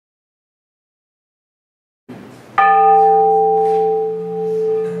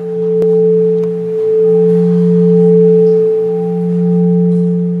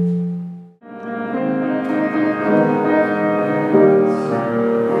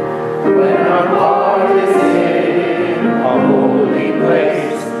our heart is in a holy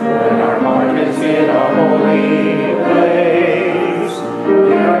place, when our heart is in a holy place,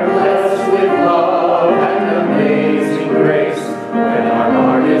 we are blessed with love and amazing grace, when our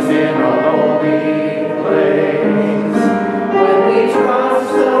heart is in a holy place. When we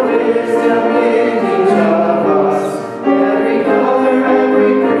trust the wisdom in each of us, every color,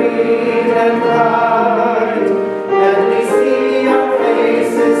 every creed and kind, and we see our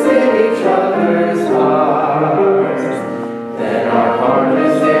faces in each other's hearts, then our heart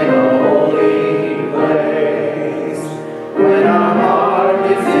is in a holy place. When our heart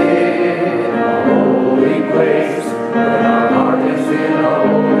is in a holy place, when our heart is in a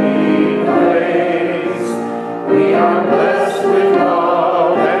holy place, we are blessed with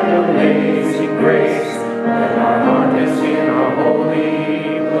love and amazing grace, when our heart is in a holy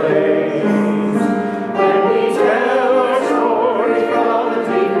place. When we tell our story from the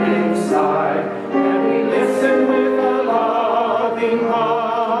deep inside, and we listen with a loving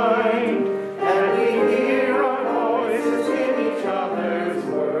mind, and we hear our voices in each other's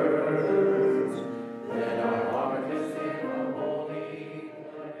words, then our heart is in a holy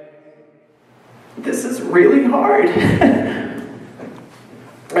place. This is really hard.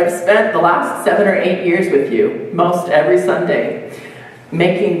 I've spent the last 7 or 8 years with you, most every Sunday,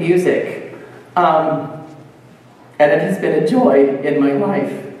 making music. And it has been a joy in my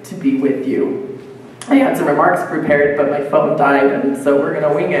life to be with you. I had some remarks prepared, but my phone died, and so we're going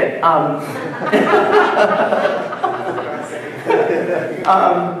to wing it.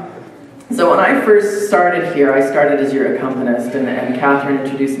 So when I first started here, I started as your accompanist, and Catherine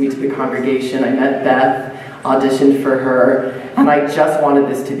introduced me to the congregation. I met Beth, auditioned for her, and I just wanted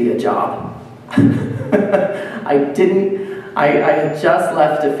this to be a job. I had just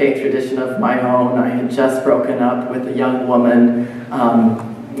left a faith tradition of my own. I had just broken up with a young woman.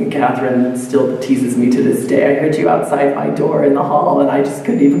 Catherine still teases me to this day. I heard you outside my door in the hall, and I just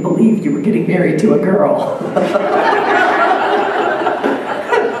couldn't even believe you were getting married to a girl.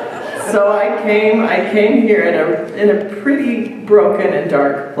 So I came here in a pretty broken and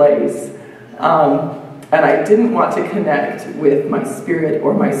dark place. And I didn't want to connect with my spirit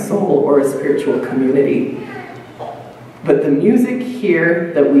or my soul or a spiritual community. But the music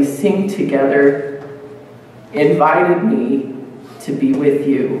here that we sing together invited me to be with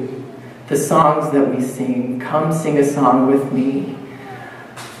you. The songs that we sing, come sing a song with me.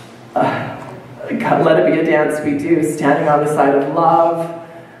 God, let it be a dance we do, standing on the side of love,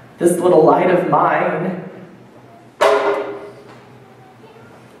 this little light of mine.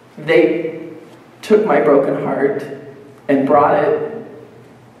 They took my broken heart and brought it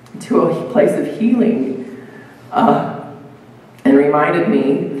to a place of healing, and reminded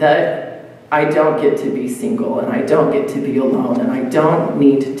me that I don't get to be single, and I don't get to be alone, and I don't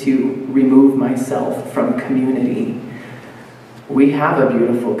need to remove myself from community. We have a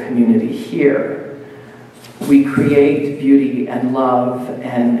beautiful community here. We create beauty and love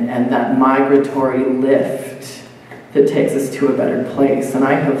and that migratory lift that takes us to a better place. And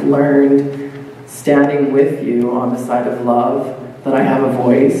I have learned, standing with you on the side of love, that I have a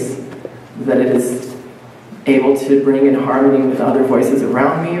voice, that it is able to bring in harmony with other voices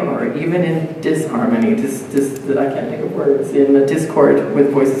around me, or even in disharmony, that I can't think of words, in the discord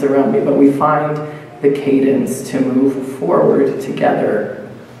with voices around me, but we find the cadence to move forward together.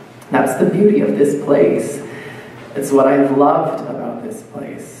 That's the beauty of this place. It's what I've loved about this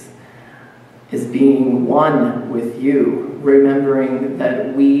place, is being one with you, remembering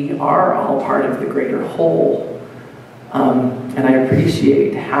that we are all part of the greater whole. And I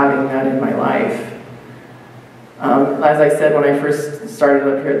appreciate having that in my life. As I said when I first started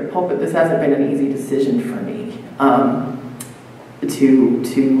up here at the pulpit, this hasn't been an easy decision for me,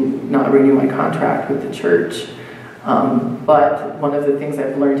 to not renew my contract with the church. But one of the things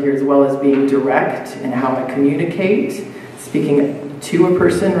I've learned here as well is being direct in how I communicate, speaking to a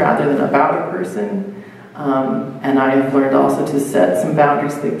person rather than about a person. And I have learned also to set some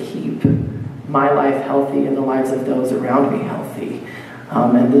boundaries that keep my life healthy and the lives of those around me healthy.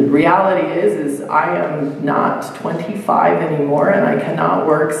 And the reality is I am not 25 anymore, and I cannot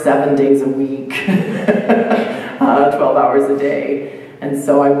work 7 days a week, 12 hours a day. And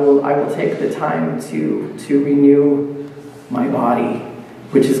so I will take the time to renew my body,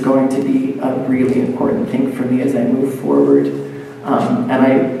 which is going to be a really important thing for me as I move forward. And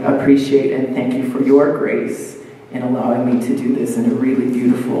I appreciate and thank you for your grace in allowing me to do this in a really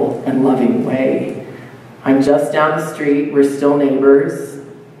beautiful and loving way. I'm just down the street. We're still neighbors.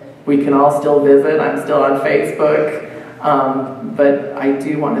 We can all still visit. I'm still on Facebook. But I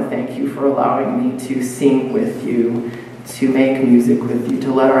do want to thank you for allowing me to sing with you, to make music with you,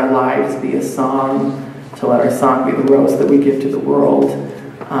 to let our lives be a song, to let our song be the rose that we give to the world.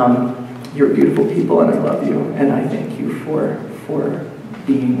 You're beautiful people, and I love you, and I thank you for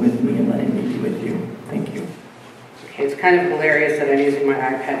being with me and letting me be with you. Thank you. Okay, it's kind of hilarious that I'm using my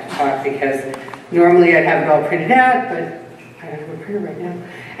iPad to talk, because normally I'd have it all printed out, but I don't have a printer right now.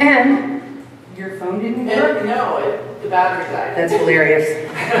 And your phone didn't work? No, the battery died. That's hilarious.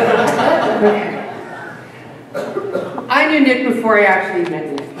 Okay. I knew Nick before I actually met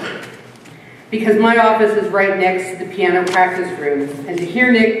Nick, because my office is right next to the piano practice room, and to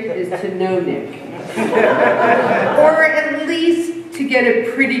hear Nick is to know Nick. Or at least to get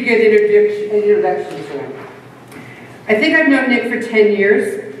a pretty good introduction to him. I think I've known Nick for 10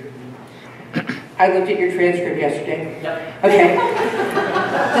 years. I looked at your transcript yesterday. Yep. Okay.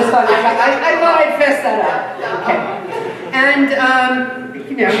 Just thought I thought I'd fess that up. Okay. And,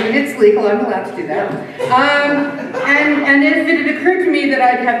 you know, it's legal, I'm allowed to do that. And if it had occurred to me that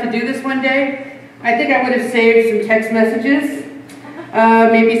I'd have to do this one day, I think I would have saved some text messages,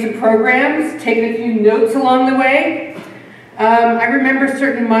 maybe some programs, taken a few notes along the way. I remember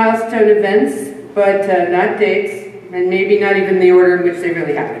certain milestone events, but not dates, and maybe not even the order in which they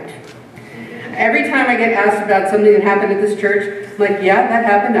really happened. Every time I get asked about something that happened at this church, I'm like, yeah, that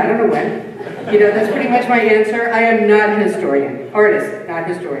happened, I don't know when. You know, that's pretty much my answer. I am not a historian. Artist, not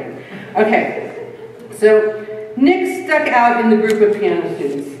historian. Okay, so Nick stuck out in the group of piano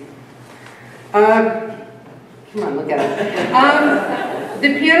students. Come on, look at it.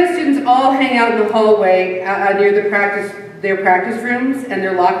 The piano students all hang out in the hallway near their practice rooms and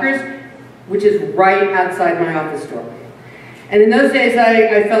their lockers, which is right outside my office door. And in those days,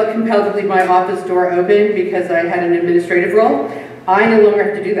 I felt compelled to leave my office door open because I had an administrative role. I no longer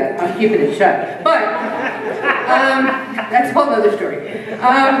have to do that. I'm keeping it shut. But that's a whole other story.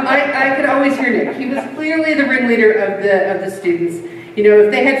 I could always hear Nick. He was clearly the ringleader of the students. You know,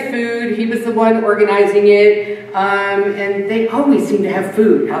 if they had food, he was the one organizing it. And they always seemed to have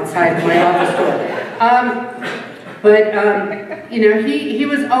food outside my office door. You know, he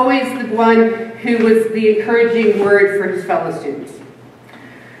was always the one who was the encouraging word for his fellow students.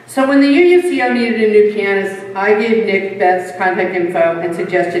 So when the UUCO needed a new pianist, I gave Nick Beth's contact info and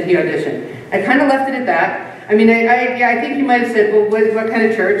suggested he audition. I kind of left it at that. I mean, I think he might have said, well, what kind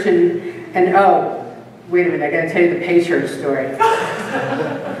of church? And oh, wait a minute, I got to tell you the Pay Church story.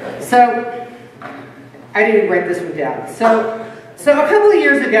 So I didn't write this one down. So a couple of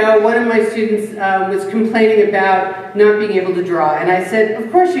years ago, one of my students was complaining about not being able to draw, and I said, of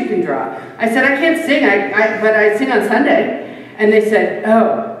course you can draw. I said, I can't sing, but I sing on Sunday. And they said,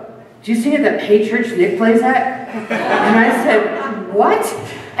 oh, do you sing at that Pay Church Nick plays at? And I said, what?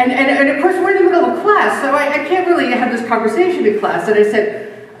 And of course we're in the middle of a class, so I can't really have this conversation in class. And I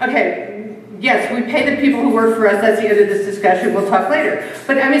said, okay, yes, we pay the people who work for us, that's the end of this discussion, we'll talk later.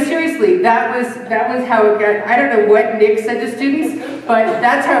 But I mean, seriously, that was how it got. I don't know what Nick said to students, but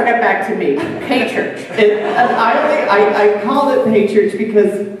that's how it got back to me, Pay Church. I called it Pay Church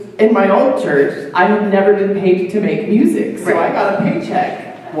because in my old church, I had never been paid to make music, so I got a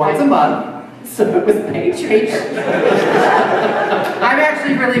paycheck once a month, so it was Pay Church. I'm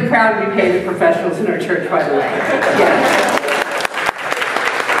actually really proud we pay the professionals in our church, by the way. Yeah.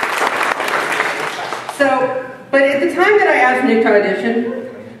 So, but at the time that I asked Nick to audition,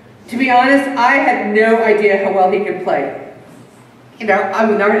 to be honest, I had no idea how well he could play. You know,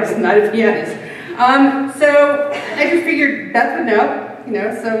 I'm an artist, not a pianist. So I just figured Beth would know, you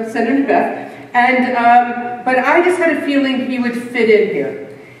know, so send him to Beth. And, but I just had a feeling he would fit in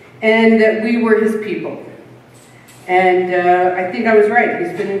here, and that we were his people. And I think I was right,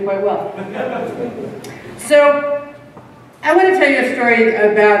 he's fit in quite well. So, I want to tell you a story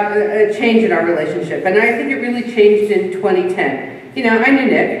about a change in our relationship, and I think it really changed in 2010. You know, I knew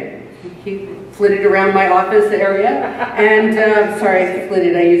Nick. He flitted around my office area, and, sorry,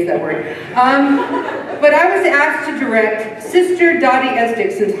 flitted, I used that word. But I was asked to direct Sister Dottie S.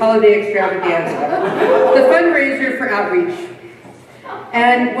 Dixon's Holiday Extravaganza, the fundraiser for outreach.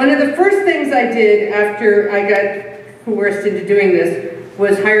 And one of the first things I did after I got coerced into doing this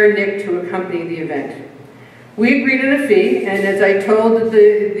was hire Nick to accompany the event. We agreed on a fee, and as I told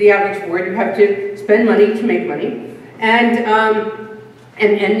the outreach board, you have to spend money to make money. And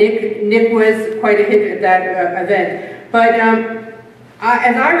Nick was quite a hit at that event. But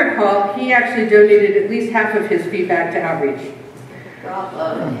as I recall, he actually donated at least half of his fee back to outreach.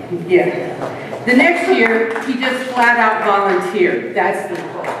 Bravo. Yeah. The next year, he just flat out volunteered. That's the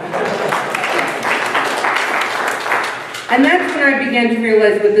goal. And that's when I began to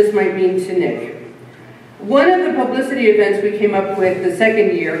realize what this might mean to Nick. One of the publicity events we came up with the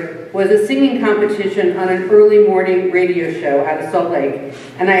second year was a singing competition on an early morning radio show out of Salt Lake,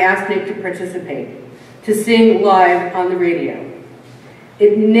 and I asked Nick to participate, to sing live on the radio.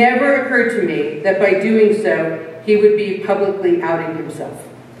 It never occurred to me that by doing so, he would be publicly outing himself.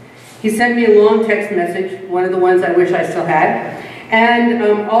 He sent me a long text message, one of the ones I wish I still had,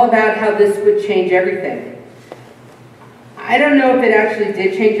 and all about how this would change everything. I don't know if it actually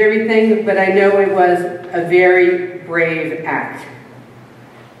did change everything, but I know it was a very brave act.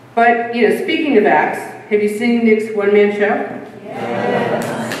 But, you know, speaking of acts, have you seen Nick's one-man show?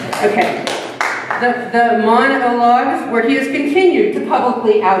 Yes. Okay. The monologues where he has continued to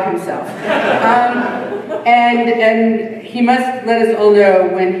publicly out himself. And he must let us all know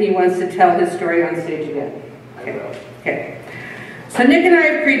when he wants to tell his story on stage again. Okay. So Nick and I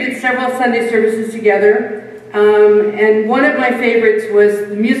have created several Sunday services together. And one of my favorites was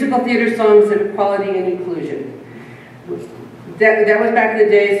the musical theater songs of equality and inclusion. That was back in the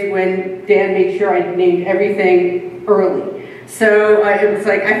days when Dan made sure I named everything early. So it was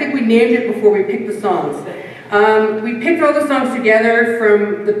like, I think we named it before we picked the songs. We picked all the songs together,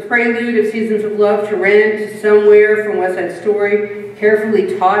 from the prelude of Seasons of Love to Rent, to Somewhere from West Side Story,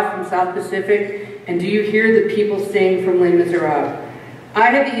 Carefully Taught from South Pacific, and Do You Hear the People Sing from Les Miserables. I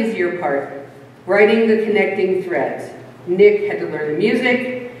had the easier part, writing the connecting threads. Nick had to learn the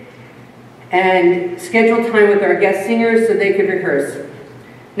music and schedule time with our guest singers so they could rehearse.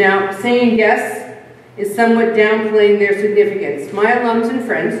 Now, saying guests is somewhat downplaying their significance. My alums and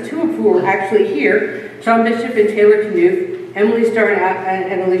friends, two of who are actually here, John Bishop and Taylor Knuth, Emily Starr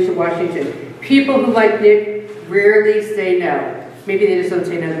and Alicia Washington, people who, like Nick, rarely say no. Maybe they just don't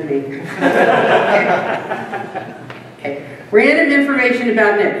say no to me. Okay. Random information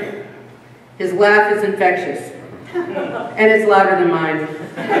about Nick. His laugh is infectious, and it's louder than mine.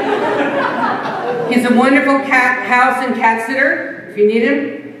 He's a wonderful house and cat sitter, if you need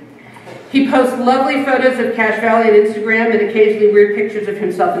him. He posts lovely photos of Cache Valley on Instagram and occasionally weird pictures of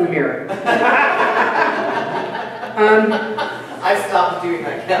himself in the mirror. I stopped doing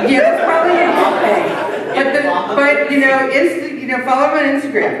that. Yeah, that's probably a good thing. But you know, follow him on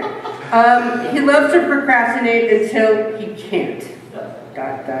Instagram. He loves to procrastinate until he can't. ...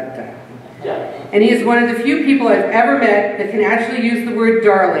 And he is one of the few people I've ever met that can actually use the word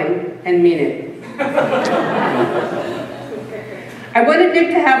darling and mean it. I wanted Nick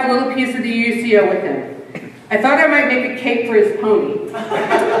to have a little piece of the UUCO with him. I thought I might make a cake for his pony,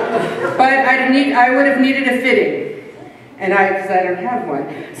 but I would have needed a fitting, because I don't have one.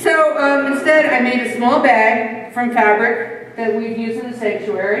 So instead, I made a small bag from fabric that we've used in the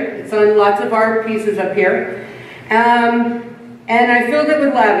sanctuary. It's on lots of art pieces up here. And I filled it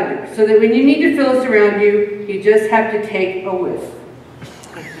with lavender, so that when you need to fill us around you, you just have to take a whiff.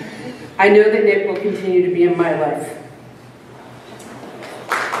 I know that Nick will continue to be in my life.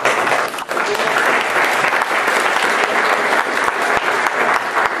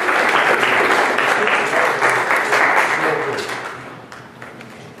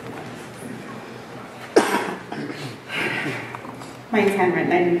 Mine's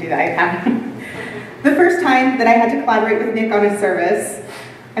handwritten, I didn't do that. The first time that I had to collaborate with Nick on a service,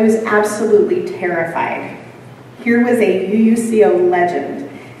 I was absolutely terrified. Here was a UUCO legend.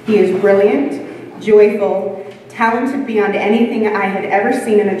 He is brilliant, joyful, talented beyond anything I had ever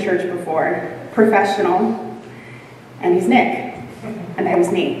seen in a church before, professional, and he's Nick, and that was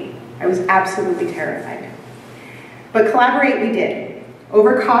me. I was absolutely terrified. But collaborate we did,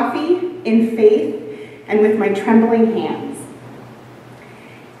 over coffee, in faith, and with my trembling hands.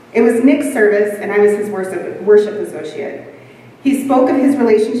 It was Nick's service, and I was his worship associate. He spoke of his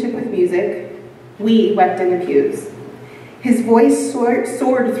relationship with music. We wept in the pews. His voice soared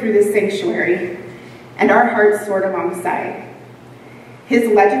through this sanctuary, and our hearts soared alongside. His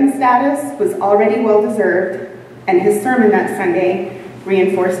legend status was already well-deserved, and his sermon that Sunday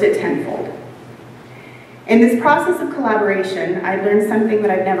reinforced it tenfold. In this process of collaboration, I learned something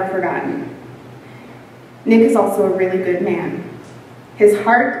that I've never forgotten. Nick is also a really good man. His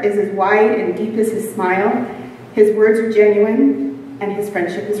heart is as wide and deep as his smile, his words are genuine, and his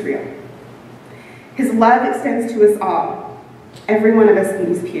friendship is real. His love extends to us all, every one of us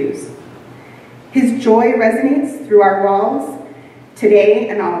in these pews. His joy resonates through our walls, today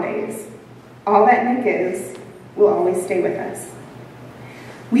and all days. All that Nick is will always stay with us.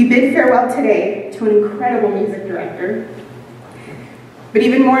 We bid farewell today to an incredible music director, but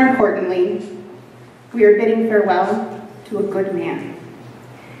even more importantly, we are bidding farewell to a good man.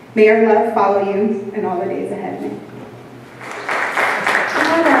 May our love follow you in all the days ahead, Nick.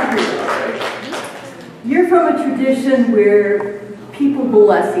 You're from a tradition where people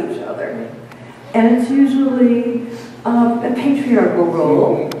bless each other. and it's usually a patriarchal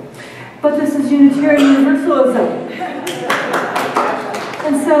role. But this is Unitarian Universalism.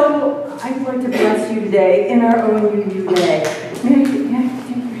 And so I'd like to bless you today in our own UU way. May I take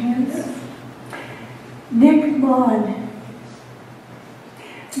your hands? Nic Mon.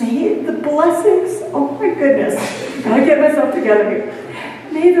 May the blessings, oh my goodness, gotta get myself together here.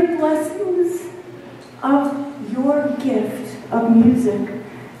 May the blessings of your gift of music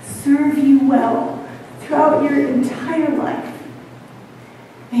serve you well throughout your entire life.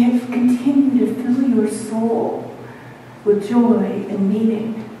 May it continue to fill your soul with joy and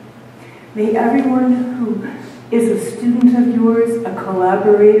meaning. May everyone who is a student of yours, a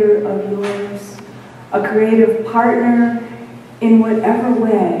collaborator of yours, a creative partner in whatever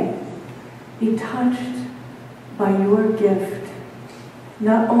way, be touched by your gift,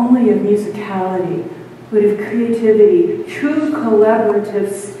 not only of musicality, but of creativity, true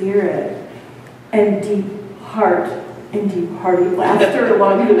collaborative spirit, and deep heart and deep hearty laughter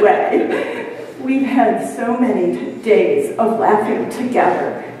along the way. We've had so many days of laughing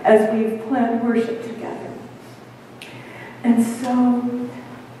together as we've planned worship together. And so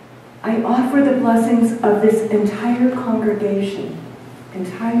I offer the blessings of this entire congregation,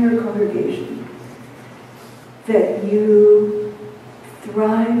 that you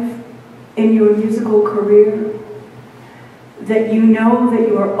thrive in your musical career, that you know that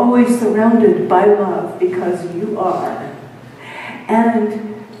you are always surrounded by love because you are,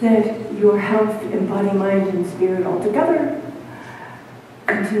 and that your health in body, mind, and spirit altogether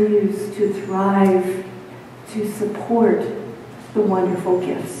continues to thrive to support the wonderful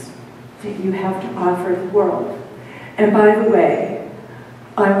gifts that you have to offer the world. And by the way,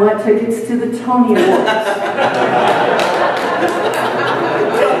 I want tickets to the Tony Awards.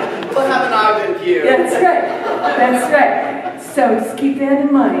 We'll have an Ogden view. That's right. That's right. So just keep that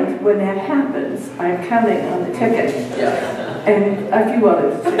in mind when that happens. I'm counting on the ticket. Yeah. And a few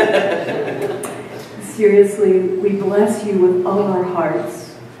others too. Seriously, we bless you with all our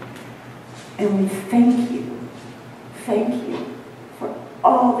hearts. And we thank you for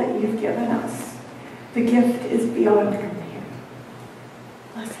all that you've given us. The gift is beyond compare.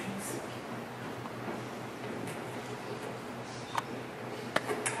 Blessings.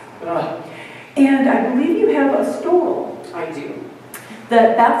 And I believe you have a stool. I do.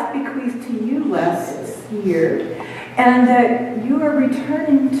 That's bequeathed to you last year, and that you are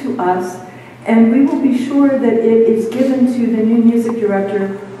returning to us, and we will be sure that it is given to the new music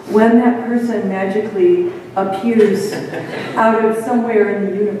director when that person magically appears out of somewhere in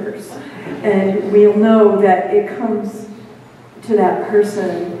the universe. And we'll know that it comes to that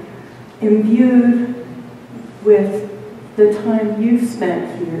person imbued with the time you've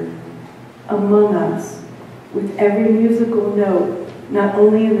spent here among us, with every musical note, not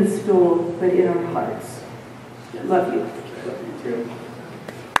only in the stool, but in our hearts. Love you. Love you too.